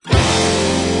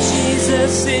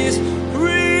Jesus is real.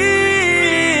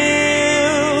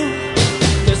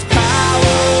 There's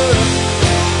power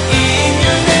in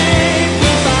your name. We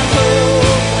find hope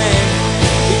when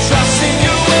we trust in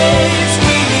your ways.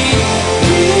 We need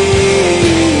real.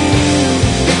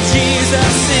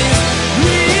 Jesus is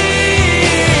real.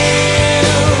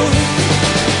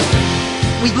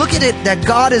 We look at it that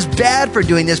God is bad for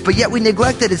doing this, but yet we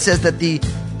neglect it. It says that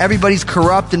everybody's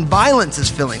corrupt and violence is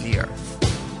filling the earth.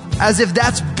 As if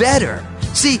that's better.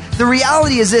 See, the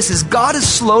reality is this, is God is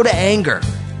slow to anger.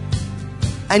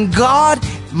 And God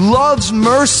loves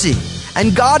mercy.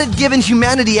 And God had given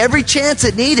humanity every chance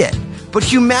it needed. But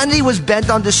humanity was bent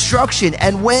on destruction.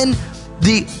 And when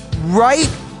the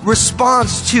right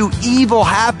response to evil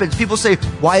happens, people say,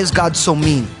 why is God so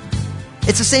mean?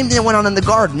 It's the same thing that went on in the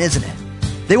garden, isn't it?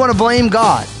 They want to blame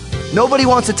God. Nobody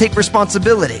wants to take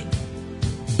responsibility.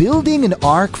 Building an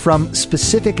ark from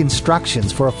specific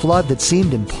instructions for a flood that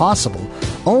seemed impossible,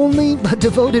 only a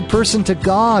devoted person to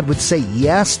God would say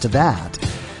yes to that.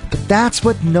 But that's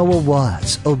what Noah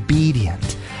was,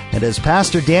 obedient. And as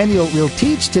Pastor Daniel will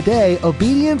teach today,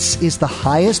 obedience is the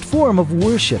highest form of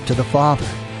worship to the Father.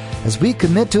 As we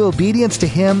commit to obedience to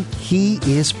Him, He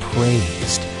is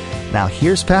praised. Now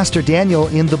here's Pastor Daniel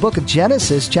in the book of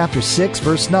Genesis, chapter 6,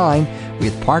 verse 9,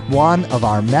 with part 1 of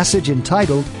our message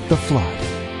entitled, The Flood.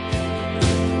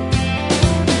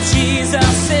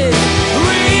 Jesus is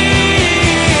real.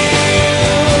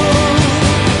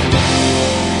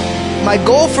 My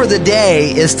goal for the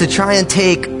day is to try and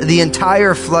take the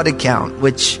entire flood account,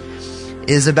 which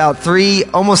is about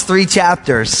almost three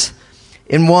chapters,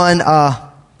 in one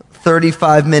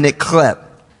 35-minute clip.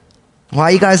 Why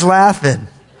are you guys laughing?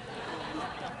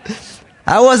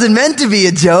 That wasn't meant to be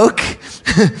a joke.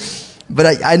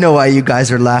 But I know why you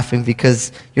guys are laughing,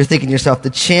 because you're thinking to yourself, the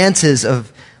chances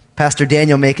of Pastor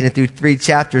Daniel making it through 3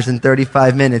 chapters in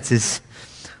 35 minutes is,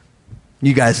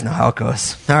 you guys know how it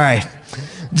goes. All right.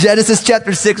 Genesis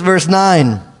chapter 6, verse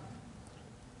 9.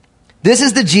 This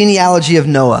is the genealogy of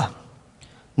Noah.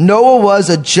 Noah was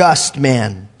a just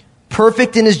man,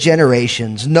 perfect in his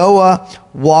generations. Noah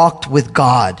walked with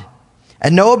God.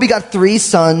 And Noah begot 3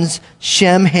 sons,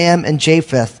 Shem, Ham, and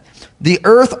Japheth. The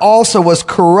earth also was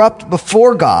corrupt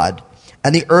before God,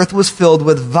 and the earth was filled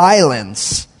with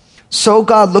violence. So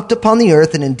God looked upon the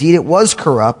earth, and indeed it was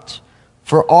corrupt,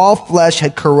 for all flesh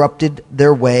had corrupted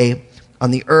their way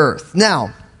on the earth.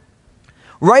 Now,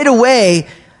 right away,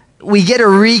 we get a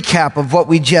recap of what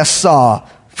we just saw.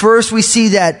 First, we see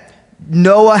that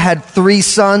Noah had 3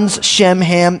 sons, Shem,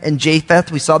 Ham, and Japheth.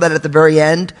 We saw that at the very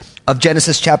end of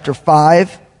Genesis chapter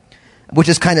 5, which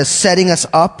is kind of setting us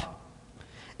up.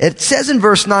 It says in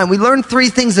verse 9, we learn 3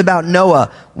 things about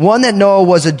Noah. One, that Noah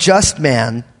was a just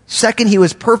man. Second, he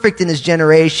was perfect in his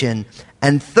generation.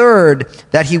 And third,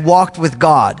 that he walked with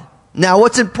God. Now,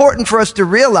 what's important for us to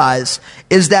realize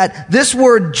is that this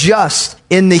word just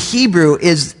in the Hebrew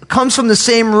comes from the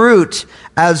same root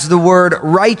as the word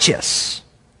righteous.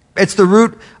 It's the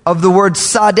root of the word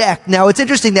sadek. Now, it's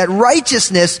interesting that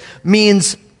righteousness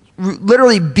means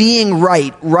literally being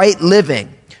right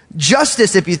living.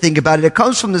 Justice, if you think about it, it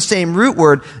comes from the same root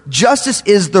word. Justice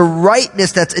is the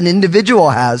rightness that an individual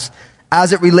has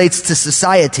as it relates to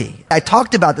society. I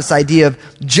talked about this idea of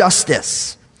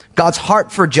justice, God's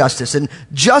heart for justice. And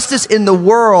justice in the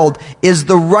world is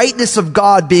the rightness of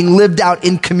God being lived out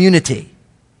in community.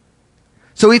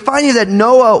 So we find here that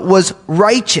Noah was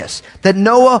righteous, that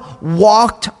Noah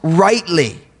walked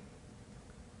rightly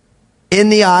in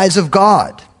the eyes of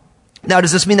God. Now,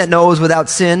 does this mean that Noah was without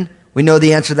sin? We know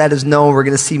the answer to that is no. We're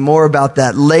going to see more about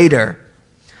that later.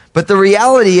 But the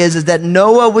reality is that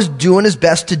Noah was doing his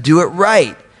best to do it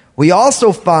right. We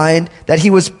also find that he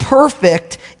was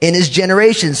perfect in his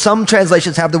generation. Some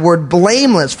translations have the word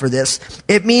blameless for this.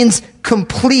 It means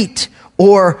complete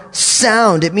or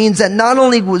sound. It means that not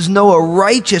only was Noah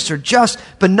righteous or just,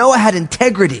 but Noah had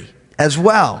integrity as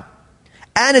well.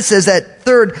 And it says that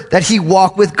third, that he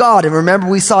walked with God. And remember,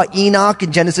 we saw Enoch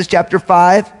in Genesis chapter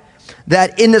 5,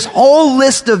 that in this whole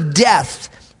list of deaths,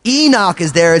 Enoch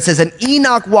is there. It says, and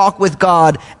Enoch walked with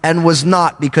God and was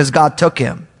not, because God took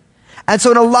him. And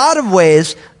so in a lot of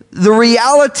ways, the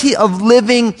reality of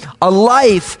living a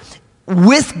life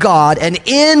with God and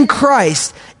in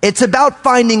Christ, it's about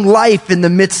finding life in the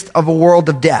midst of a world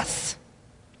of death.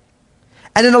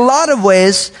 And in a lot of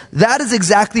ways, that is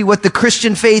exactly what the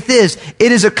Christian faith is.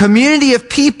 It is a community of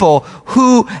people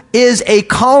who is a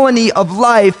colony of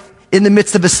life in the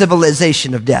midst of a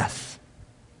civilization of death.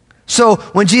 So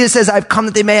when Jesus says, I've come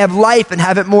that they may have life and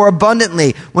have it more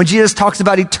abundantly, when Jesus talks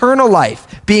about eternal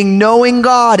life, being knowing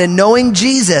God and knowing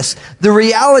Jesus, the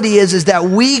reality is that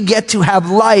we get to have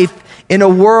life in a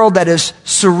world that is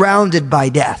surrounded by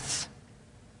death.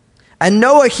 And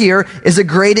Noah here is a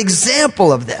great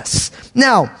example of this.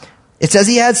 Now, it says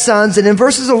he had sons, and in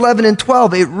verses 11 and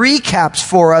 12, it recaps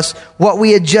for us what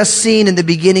we had just seen in the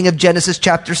beginning of Genesis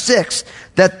chapter 6,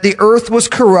 that the earth was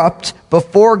corrupt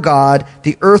before God.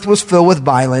 The earth was filled with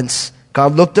violence.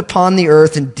 God looked upon the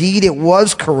earth. Indeed, it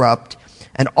was corrupt,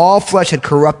 and all flesh had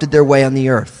corrupted their way on the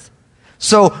earth.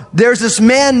 So there's this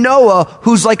man, Noah,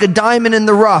 who's like a diamond in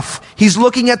the rough. He's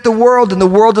looking at the world, and the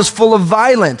world is full of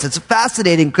violence. It's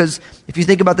fascinating because if you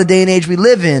think about the day and age we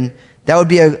live in, that would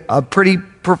be a pretty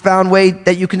profound way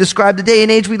that you can describe the day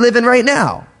and age we live in right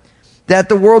now. That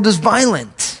the world is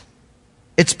violent.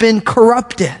 It's been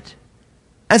corrupted.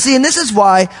 And see, and this is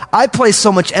why I place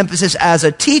so much emphasis as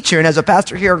a teacher and as a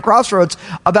pastor here at Crossroads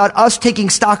about us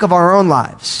taking stock of our own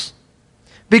lives.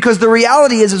 Because the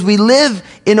reality is we live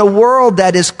in a world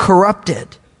that is corrupted.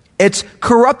 It's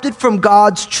corrupted from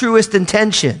God's truest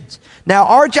intentions. Now,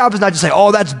 our job is not to say,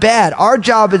 oh, that's bad. Our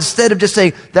job, instead of just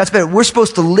saying, that's bad, we're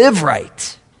supposed to live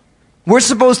right. We're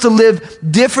supposed to live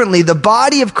differently. The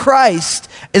body of Christ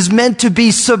is meant to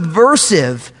be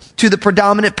subversive to the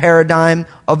predominant paradigm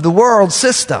of the world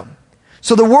system.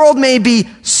 So the world may be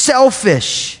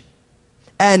selfish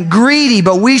and greedy,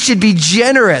 but we should be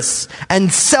generous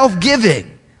and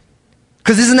self-giving.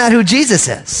 Because isn't that who Jesus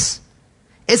is?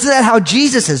 Isn't that how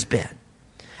Jesus has been?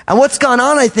 And what's gone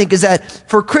on, I think, is that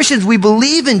for Christians, we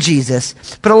believe in Jesus,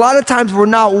 but a lot of times we're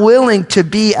not willing to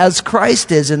be as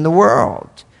Christ is in the world.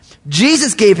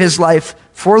 Jesus gave his life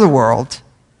for the world.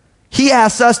 He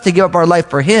asks us to give up our life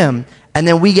for him, and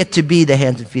then we get to be the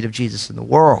hands and feet of Jesus in the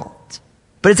world.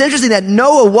 But it's interesting that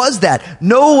Noah was that.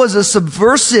 Noah was a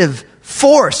subversive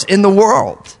force in the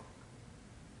world.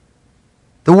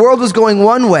 The world was going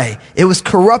one way. It was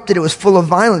corrupted. It was full of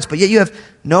violence. But yet you have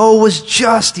Noah was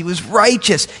just. He was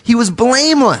righteous. He was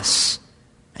blameless.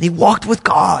 And he walked with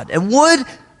God. And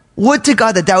would to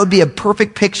God that would be a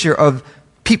perfect picture of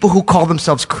people who call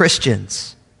themselves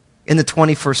Christians in the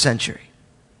 21st century.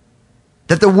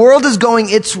 That the world is going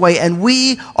its way and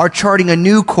we are charting a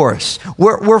new course.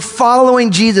 We're following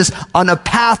Jesus on a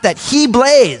path that he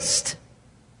blazed.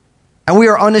 And we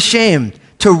are unashamed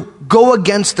to go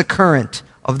against the current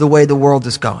of the way the world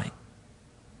is going.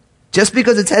 Just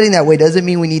because it's heading that way doesn't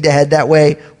mean we need to head that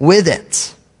way with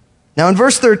it. Now in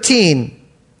verse 13,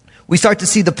 we start to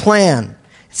see the plan.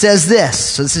 It says this.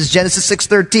 So this is Genesis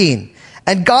 6:13.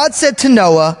 And God said to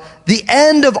Noah, the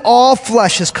end of all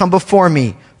flesh has come before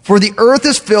me, for the earth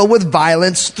is filled with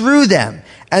violence through them.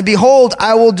 And behold,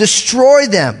 I will destroy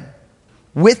them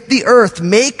with the earth.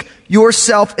 Make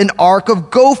yourself an ark of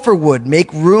gopher wood.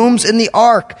 Make rooms in the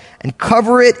ark and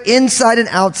cover it inside and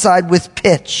outside with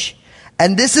pitch.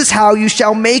 And this is how you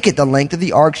shall make it. The length of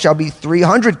the ark shall be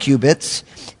 300 cubits.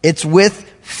 Its width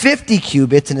 50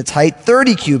 cubits and its height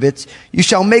 30 cubits. You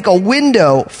shall make a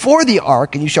window for the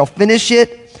ark, and you shall finish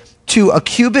it to a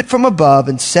cubit from above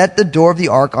and set the door of the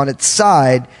ark on its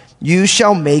side. You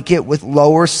shall make it with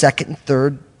lower, second, and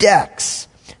third decks.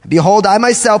 Behold, I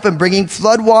myself am bringing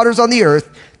flood waters on the earth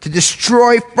to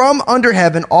destroy from under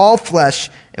heaven all flesh,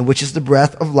 in which is the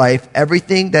breath of life.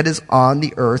 Everything that is on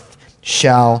the earth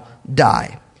shall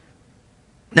die.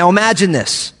 Now imagine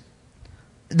this.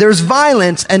 There's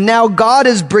violence, and now God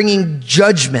is bringing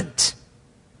judgment.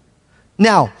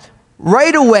 Now,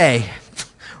 right away,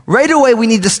 we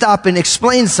need to stop and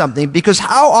explain something, because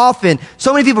how often,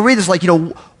 so many people read this like,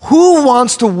 who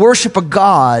wants to worship a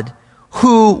God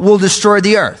who will destroy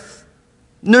the earth?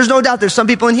 And there's no doubt there's some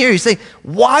people in here, you say,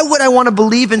 why would I want to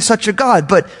believe in such a God?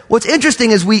 But what's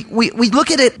interesting is we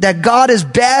look at it that God is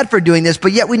bad for doing this,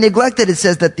 but yet we neglect that it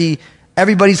says that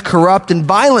everybody's corrupt and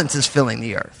violence is filling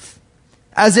the earth.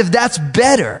 As if that's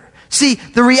better. See,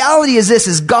 the reality is this,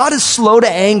 is God is slow to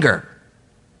anger.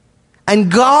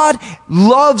 And God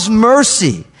loves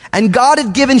mercy. And God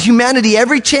had given humanity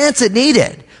every chance it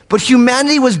needed. But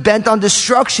humanity was bent on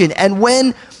destruction. And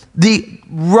when the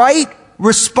right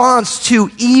response to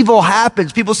evil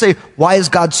happens, people say, why is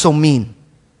God so mean?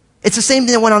 It's the same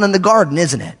thing that went on in the garden,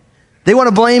 isn't it? They want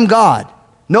to blame God.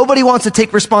 Nobody wants to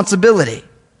take responsibility.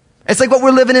 It's like what we're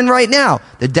living in right now.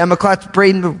 The Democrats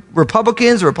blame the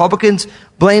Republicans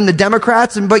blame the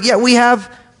Democrats, but yet we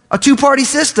have a two-party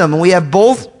system, and we have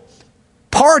both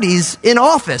parties in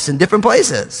office in different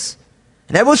places.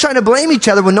 And everyone's trying to blame each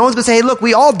other when no one's going to say, hey, look,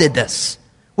 we all did this.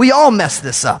 We all messed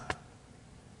this up.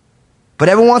 But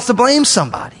everyone wants to blame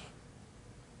somebody.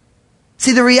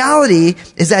 See, the reality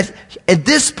is that at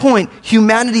this point,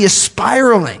 humanity is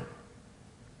spiraling.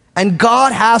 And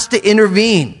God has to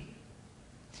intervene.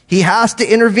 He has to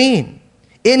intervene.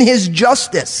 In his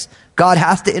justice, God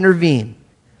has to intervene.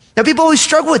 Now, people always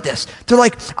struggle with this. They're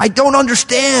like, I don't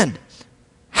understand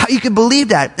how you can believe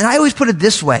that. And I always put it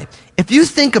this way. If you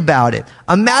think about it,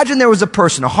 imagine there was a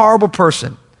person, a horrible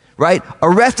person, right,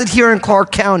 arrested here in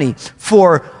Clark County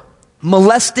for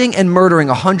molesting and murdering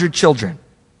 100 children.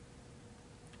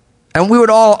 And we would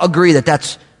all agree that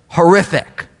that's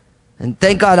horrific. And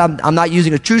thank God I'm not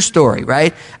using a true story,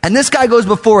 right? And this guy goes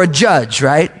before a judge,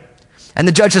 right? And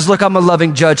the judge says, look, I'm a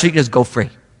loving judge, so you can just go free.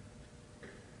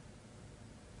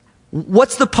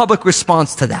 What's the public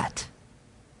response to that?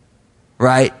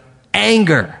 Right?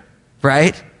 Anger,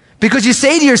 right? Because you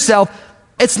say to yourself,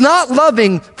 it's not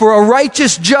loving for a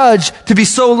righteous judge to be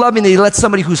so loving that he lets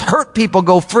somebody who's hurt people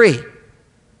go free.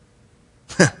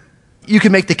 You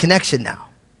can make the connection now.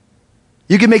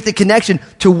 You can make the connection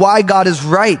to why God is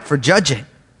right for judging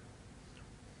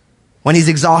when he's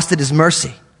exhausted his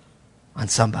mercy on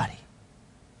somebody.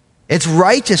 It's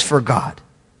righteous for God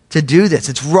to do this.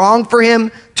 It's wrong for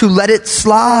him to let it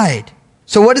slide.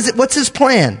 So what is it? What's his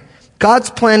plan? God's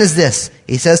plan is this.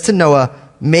 He says to Noah,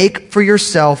 make for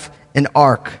yourself an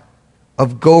ark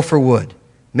of gopher wood.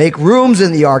 Make rooms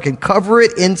in the ark and cover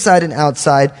it inside and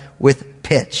outside with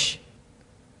pitch.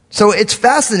 So it's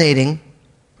fascinating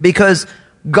because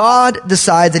God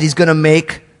decides that he's going to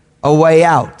make a way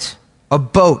out, a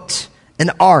boat, an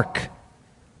ark.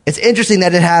 It's interesting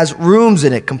that it has rooms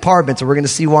in it, compartments, and we're going to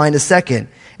see why in a second.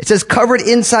 It says covered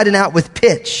inside and out with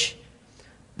pitch.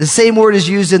 The same word is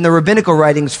used in the rabbinical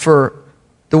writings for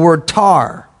the word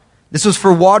tar. This was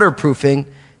for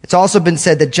waterproofing. It's also been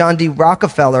said that John D.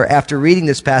 Rockefeller, after reading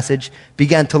this passage,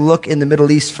 began to look in the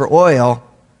Middle East for oil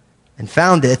and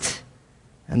found it.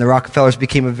 And the Rockefellers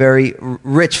became a very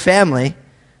rich family.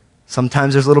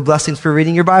 Sometimes there's little blessings for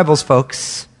reading your Bibles,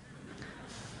 folks.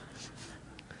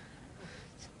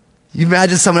 You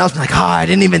imagine someone else being like, I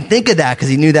didn't even think of that, because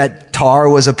he knew that tar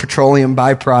was a petroleum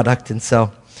byproduct. And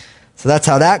so that's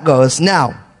how that goes.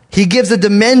 Now, he gives the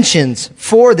dimensions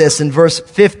for this in verse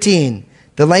 15.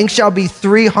 The length shall be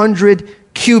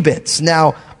 300 cubits.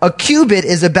 Now, a cubit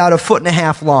is about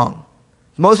 1.5 feet long.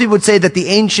 Most people would say that the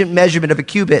ancient measurement of a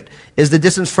cubit is the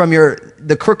distance from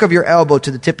the crook of your elbow to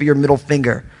the tip of your middle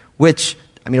finger, which,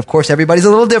 I mean, of course, everybody's a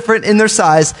little different in their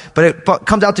size, but it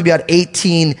comes out to be about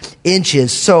 18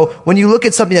 inches. So when you look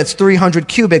at something that's 300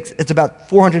 cubits, it's about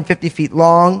 450 feet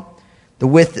long. The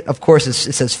width, of course, it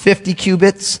says 50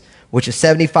 cubits, which is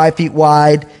 75 feet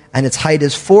wide, and its height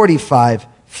is 45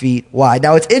 feet wide.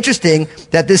 Now, it's interesting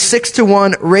that this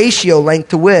 6-to-1 ratio, length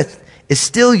to width, is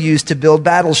still used to build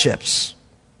battleships.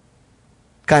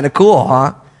 Kind of cool,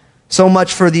 huh? So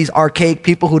much for these archaic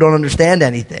people who don't understand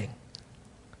anything.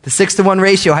 The 6-to-1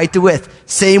 ratio, height to width,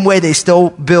 same way they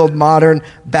still build modern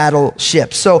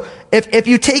battleships. So if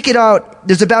you take it out,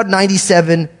 there's about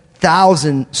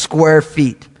 97,000 square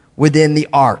feet within the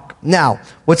ark. Now,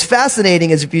 what's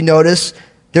fascinating is if you notice,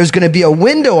 there's going to be a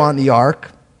window on the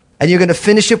ark, and you're going to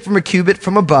finish it from a cubit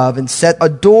from above and set a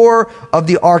door of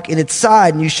the ark in its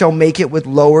side, and you shall make it with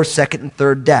lower, second, and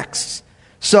third decks.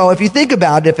 So if you think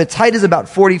about it, if its height is about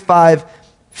 45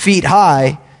 feet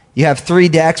high, you have 3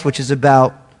 decks, which is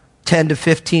about 10 to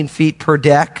 15 feet per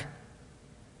deck.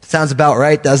 Sounds about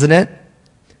right, doesn't it?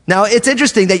 Now, it's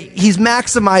interesting that he's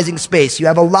maximizing space. You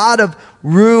have a lot of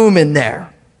room in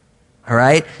there. All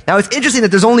right? Now, it's interesting that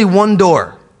there's only one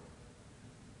door.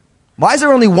 Why is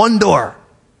there only one door?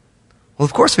 Well,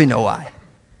 of course we know why.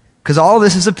 Because all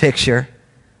this is a picture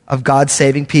of God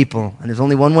saving people. And there's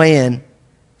only one way in,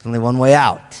 there's only one way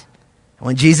out. And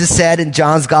when Jesus said in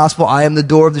John's gospel, I am the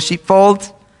door of the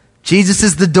sheepfold, Jesus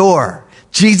is the door.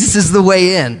 Jesus is the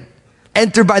way in.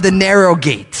 Enter by the narrow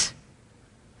gate.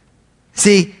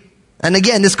 See, and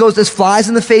again, this flies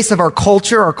in the face of our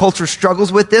culture. Our culture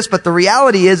struggles with this, but the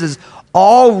reality is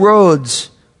all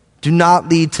roads do not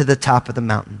lead to the top of the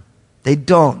mountain. They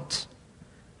don't.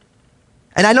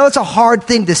 And I know it's a hard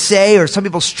thing to say, or some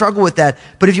people struggle with that,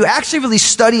 but if you actually really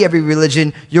study every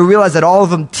religion, you'll realize that all of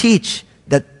them teach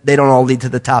that they don't all lead to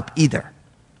the top either.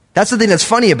 That's the thing that's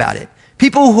funny about it.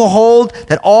 People who hold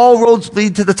that all roads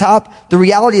lead to the top, the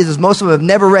reality is most of them have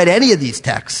never read any of these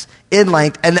texts in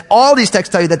length, and all these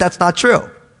texts tell you that that's not true.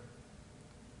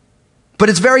 But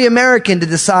it's very American to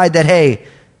decide that, hey,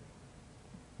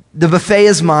 the buffet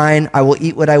is mine, I will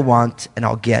eat what I want, and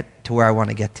I'll get to where I want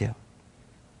to get to.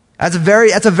 That's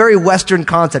a very Western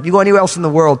concept. You go anywhere else in the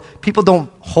world, people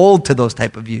don't hold to those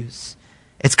type of views.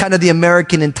 It's kind of the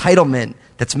American entitlement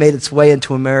that's made its way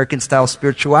into American-style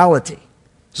spirituality.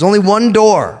 There's only one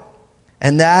door,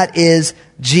 and that is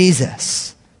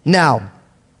Jesus. Now,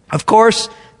 of course,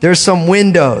 there's some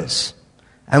windows,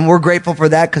 and we're grateful for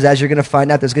that because as you're going to find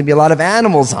out, there's going to be a lot of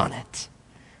animals on it.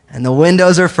 And the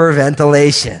windows are for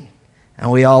ventilation.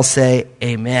 And we all say,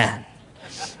 amen.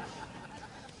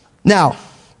 Now,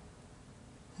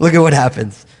 look at what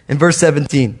happens in verse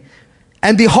 17.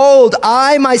 And behold,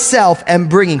 I myself am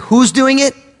bringing. Who's doing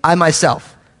it? I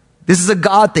myself. This is a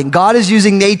God thing. God is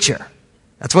using nature.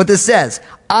 That's what this says.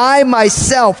 I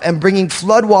myself am bringing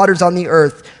flood waters on the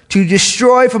earth to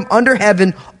destroy from under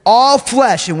heaven all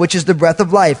flesh, in which is the breath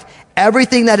of life.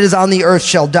 Everything that is on the earth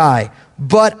shall die.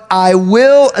 But I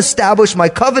will establish my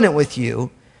covenant with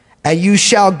you, and you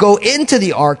shall go into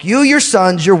the ark, you, your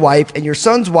sons, your wife, and your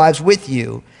sons' wives with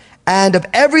you. And of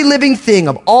every living thing,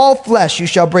 of all flesh, you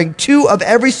shall bring 2 of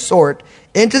every sort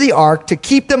into the ark to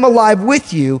keep them alive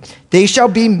with you. They shall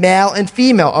be male and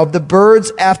female, of the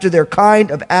birds after their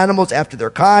kind, of animals after their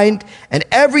kind, and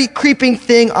every creeping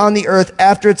thing on the earth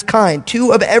after its kind.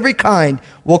 2 of every kind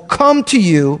will come to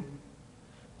you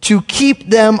to keep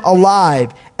them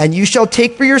alive. And you shall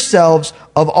take for yourselves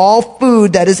of all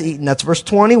food that is eaten. That's verse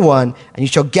 21. And you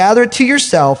shall gather it to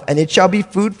yourself, and it shall be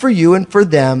food for you and for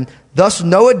them. Thus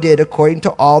Noah did according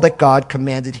to all that God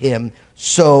commanded him.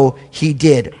 So he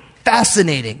did.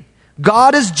 Fascinating.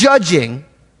 God is judging.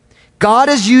 God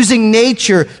is using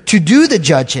nature to do the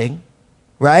judging,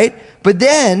 right? But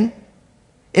then,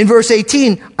 in verse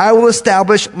 18, I will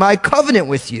establish my covenant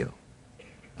with you.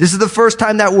 This is the first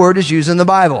time that word is used in the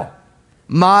Bible.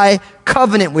 My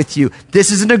covenant with you.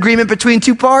 This is an agreement between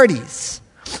 2 parties.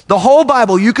 The whole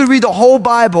Bible, you could read the whole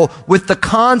Bible with the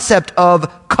concept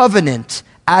of covenant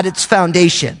at its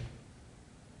foundation.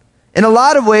 In a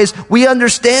lot of ways, we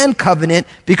understand covenant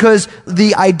because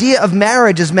the idea of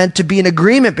marriage is meant to be an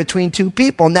agreement between 2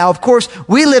 people. Now, of course,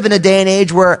 we live in a day and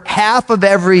age where half of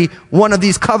every one of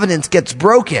these covenants gets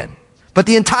broken. But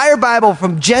the entire Bible,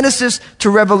 from Genesis to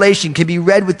Revelation, can be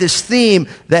read with this theme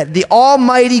that the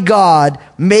Almighty God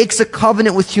makes a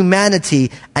covenant with humanity,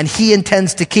 and He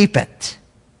intends to keep it.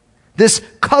 This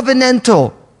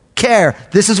covenantal care.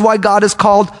 This is why God is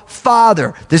called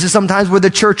Father. This is sometimes where the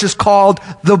church is called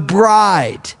the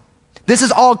bride. This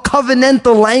is all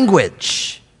covenantal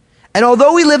language. And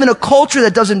although we live in a culture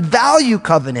that doesn't value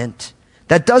covenant,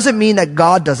 that doesn't mean that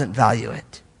God doesn't value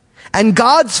it. And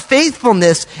God's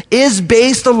faithfulness is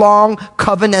based along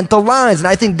covenantal lines. And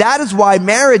I think that is why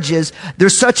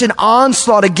there's such an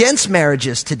onslaught against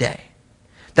marriages today.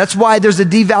 That's why there's a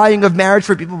devaluing of marriage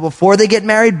for people before they get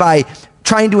married by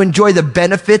trying to enjoy the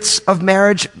benefits of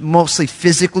marriage, mostly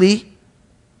physically,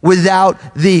 without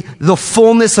the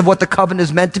fullness of what the covenant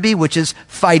is meant to be, which is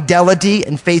fidelity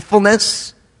and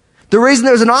faithfulness. The reason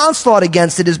there's an onslaught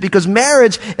against it is because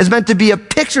marriage is meant to be a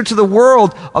picture to the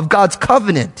world of God's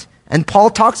covenant. And Paul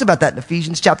talks about that in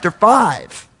Ephesians chapter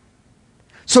 5.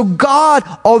 So God,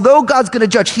 although God's going to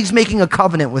judge, He's making a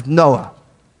covenant with Noah.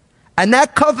 And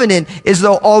that covenant is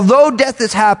though, although death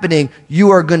is happening,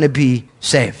 you are going to be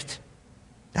saved.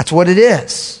 That's what it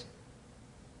is.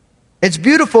 It's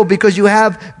beautiful because you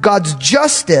have God's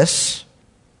justice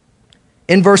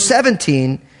in verse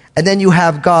 17, and then you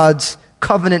have God's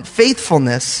covenant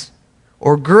faithfulness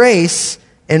or grace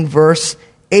in verse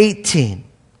 18.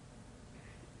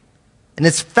 And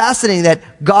it's fascinating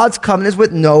that God's covenant is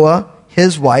with Noah,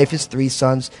 his wife, his 3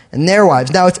 sons, and their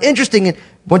wives. Now it's interesting,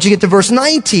 once you get to verse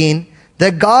 19,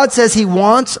 that God says He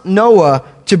wants Noah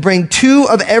to bring 2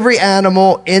 of every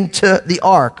animal into the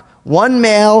ark. 1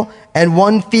 male and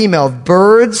 1 female.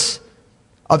 Birds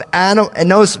of animal, and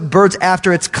notice birds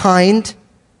after its kind.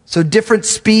 So different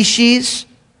species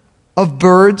of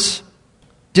birds,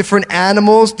 different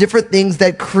animals, different things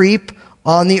that creep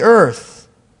on the earth.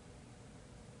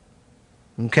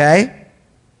 Okay?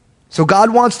 So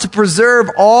God wants to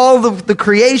preserve all of the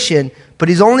creation, but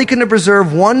He's only going to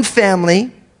preserve 1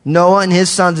 family, Noah and his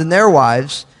sons and their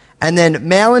wives, and then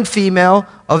male and female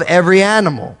of every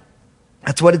animal.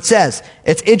 That's what it says.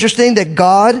 It's interesting that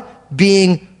God,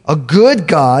 being a good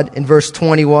God, in verse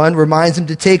 21, reminds him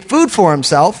to take food for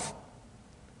himself.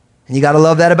 And you got to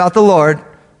love that about the Lord.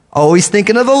 Always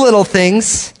thinking of the little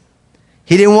things.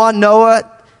 He didn't want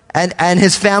Noah and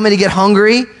his family to get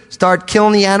hungry, start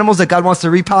killing the animals that God wants to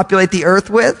repopulate the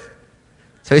earth with.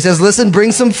 So He says, listen,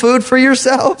 bring some food for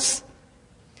yourselves.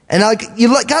 And you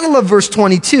got to love verse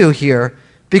 22 here,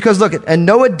 because look, and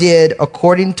Noah did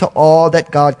according to all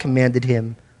that God commanded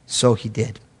him, so he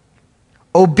did.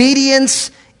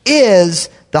 Obedience is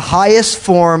the highest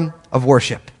form of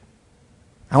worship.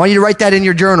 I want you to write that in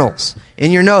your journals,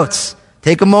 in your notes.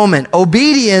 Take a moment.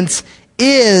 Obedience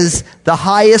is the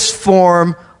highest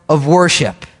form of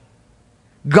worship.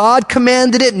 God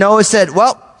commanded it. Noah said,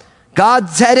 well, God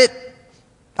said it.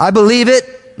 I believe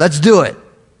it. Let's do it.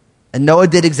 And Noah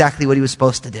did exactly what he was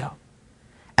supposed to do.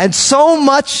 And so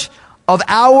much of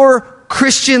our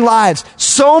Christian lives,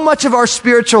 so much of our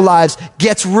spiritual lives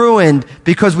gets ruined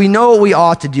because we know what we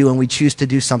ought to do and we choose to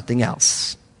do something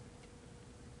else.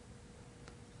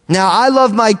 Now, I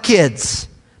love my kids.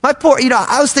 I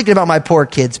was thinking about my poor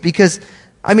kids because,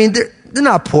 they're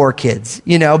not poor kids,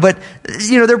 but,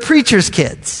 they're preachers'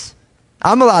 kids.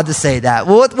 I'm allowed to say that.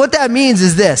 Well, what that means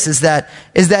is this, is that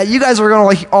you guys are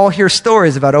going to all hear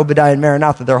stories about Obadiah and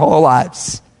Maranatha their whole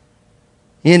lives.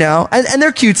 And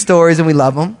they're cute stories and we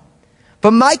love them.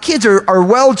 But my kids are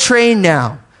well trained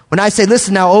now. When I say,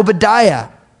 listen now, Obadiah,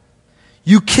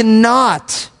 you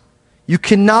cannot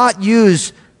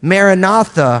use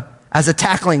Maranatha as a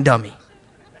tackling dummy.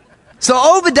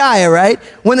 So Obadiah, right?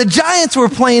 When the Giants were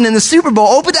playing in the Super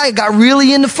Bowl, Obadiah got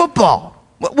really into football.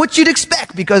 What you'd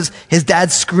expect, because his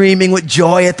dad's screaming with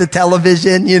joy at the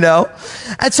television,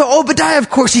 And so Obadiah,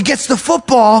 of course, he gets the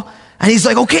football, and he's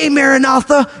like, okay,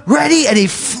 Maranatha, ready? And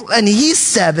he's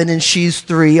 7, and she's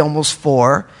 3, almost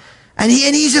 4. And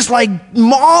he's just like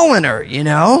mauling her,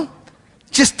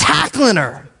 Just tackling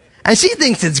her. And she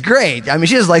thinks it's great. She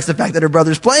just likes the fact that her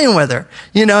brother's playing with her,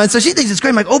 And so she thinks it's great.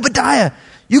 I'm like, Obadiah,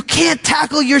 you can't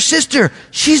tackle your sister.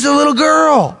 She's a little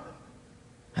girl.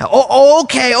 Oh,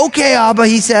 okay, Abba,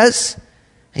 he says.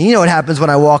 And you know what happens when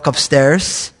I walk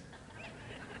upstairs?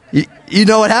 You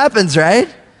know what happens, right?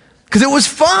 Because it was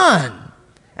fun.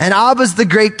 And Abba's the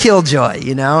great killjoy,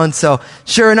 And so,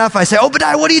 sure enough, I say,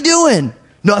 Obadiah, what are you doing?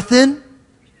 Nothing.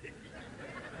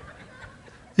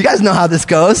 You guys know how this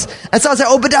goes. And so I say,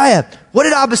 Obadiah, what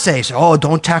did Abba say? He said,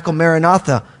 don't tackle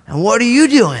Maranatha. And what are you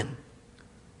doing?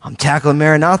 I'm tackling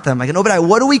Maranatha. I'm like, Obadiah,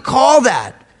 what do we call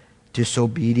that?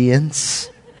 Disobedience.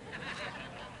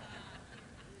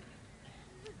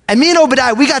 And me and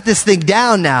Obadiah, we got this thing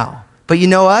down now. But you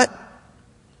know what?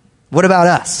 What about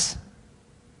us?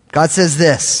 God says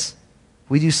this.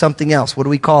 We do something else. What do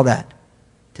we call that?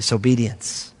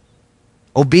 Disobedience.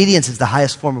 Obedience is the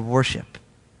highest form of worship.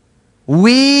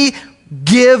 We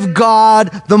give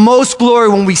God the most glory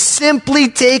when we simply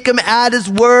take him at his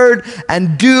word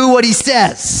and do what he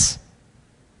says.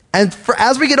 And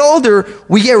as we get older,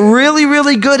 we get really,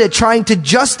 really good at trying to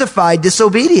justify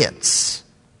disobedience.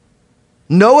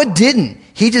 Noah didn't.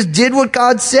 He just did what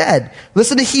God said.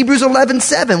 Listen to Hebrews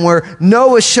 11:7, where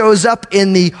Noah shows up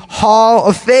in the hall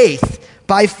of faith.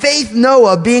 By faith,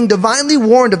 Noah, being divinely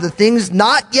warned of the things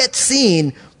not yet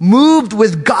seen, moved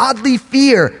with godly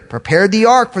fear, prepared the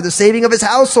ark for the saving of his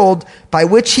household, by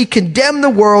which he condemned the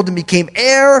world and became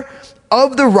heir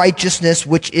of the righteousness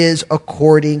which is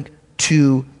according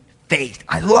to faith.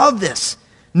 I love this.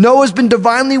 Noah's been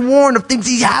divinely warned of things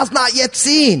he has not yet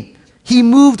seen. He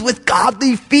moved with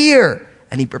godly fear,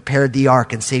 and he prepared the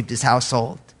ark and saved his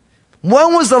household.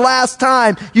 When was the last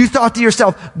time you thought to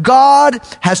yourself, God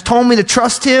has told me to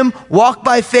trust him, walk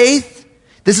by faith?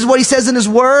 This is what he says in his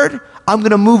word. I'm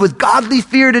going to move with godly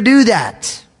fear to do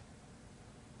that.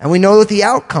 And we know what the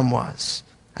outcome was.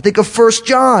 I think of 1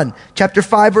 John chapter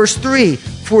 5, verse 3.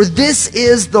 For this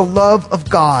is the love of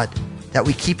God, that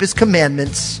we keep his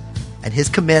commandments, and his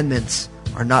commandments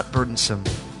are not burdensome.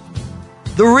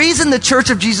 The reason the Church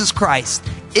of Jesus Christ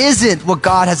isn't what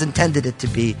God has intended it to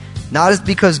be, not is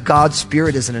because God's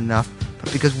Spirit isn't enough,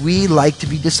 but because we like to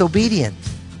be disobedient,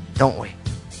 don't we?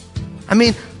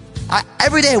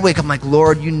 Every day I wake up, I'm like,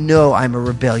 Lord, you know I'm a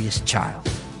rebellious child.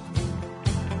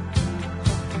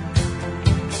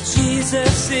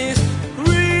 Jesus is real.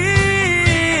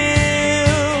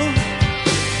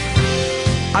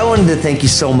 I wanted to thank you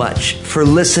so much for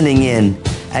listening in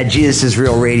at Jesus is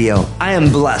Real Radio. I am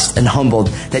blessed and humbled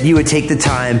that you would take the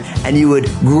time and you would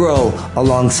grow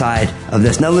alongside of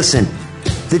this. Now listen,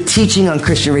 the teaching on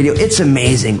Christian radio, it's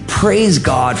amazing. Praise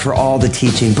God for all the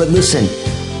teaching. But listen,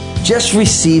 just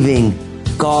receiving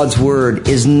God's word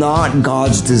is not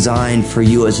God's design for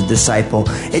you as a disciple.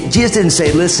 Jesus didn't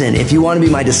say, listen, if you want to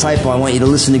be my disciple, I want you to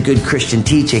listen to good Christian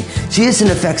teaching. Jesus in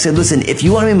effect said, listen, if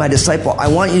you want to be my disciple, I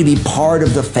want you to be part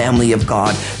of the family of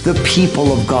God, the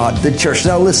people of God, the church.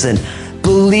 Now listen,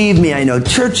 believe me, I know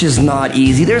church is not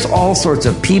easy. There's all sorts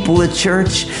of people at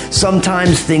church.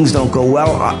 Sometimes things don't go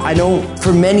well. I know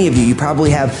for many of you, you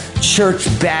probably have church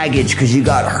baggage because you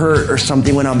got hurt or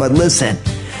something went on. But listen,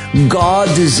 God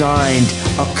designed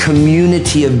a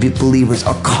community of believers,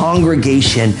 a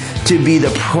congregation, to be the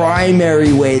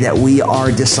primary way that we are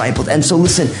discipled. And so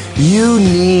listen, you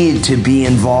need to be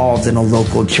involved in a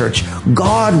local church.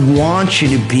 God wants you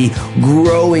to be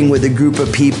growing with a group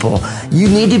of people. You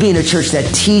need to be in a church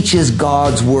that teaches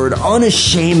God's word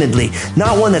unashamedly,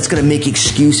 not one that's going to make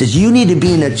excuses. You need to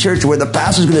be in a church where the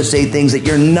pastor's going to say things that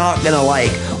you're not going to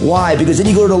like. Why? Because then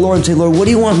you go to the Lord and say, Lord, what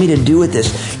do you want me to do with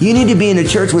this? You need to be in a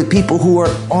church where with people who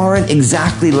aren't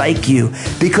exactly like you.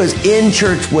 Because in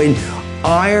church, when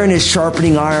iron is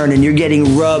sharpening iron and you're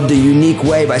getting rubbed a unique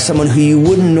way by someone who you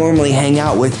wouldn't normally hang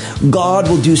out with, God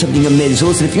will do something amazing. So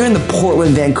listen, if you're in the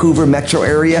Portland, Vancouver metro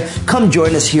area, come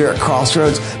join us here at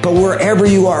Crossroads. But wherever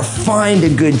you are, find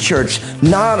a good church,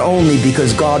 not only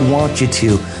because God wants you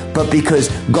to, but because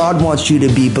God wants you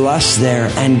to be blessed there,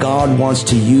 and God wants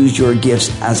to use your gifts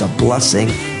as a blessing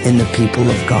in the people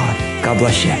of God. God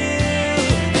bless you.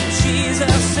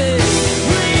 Jesus said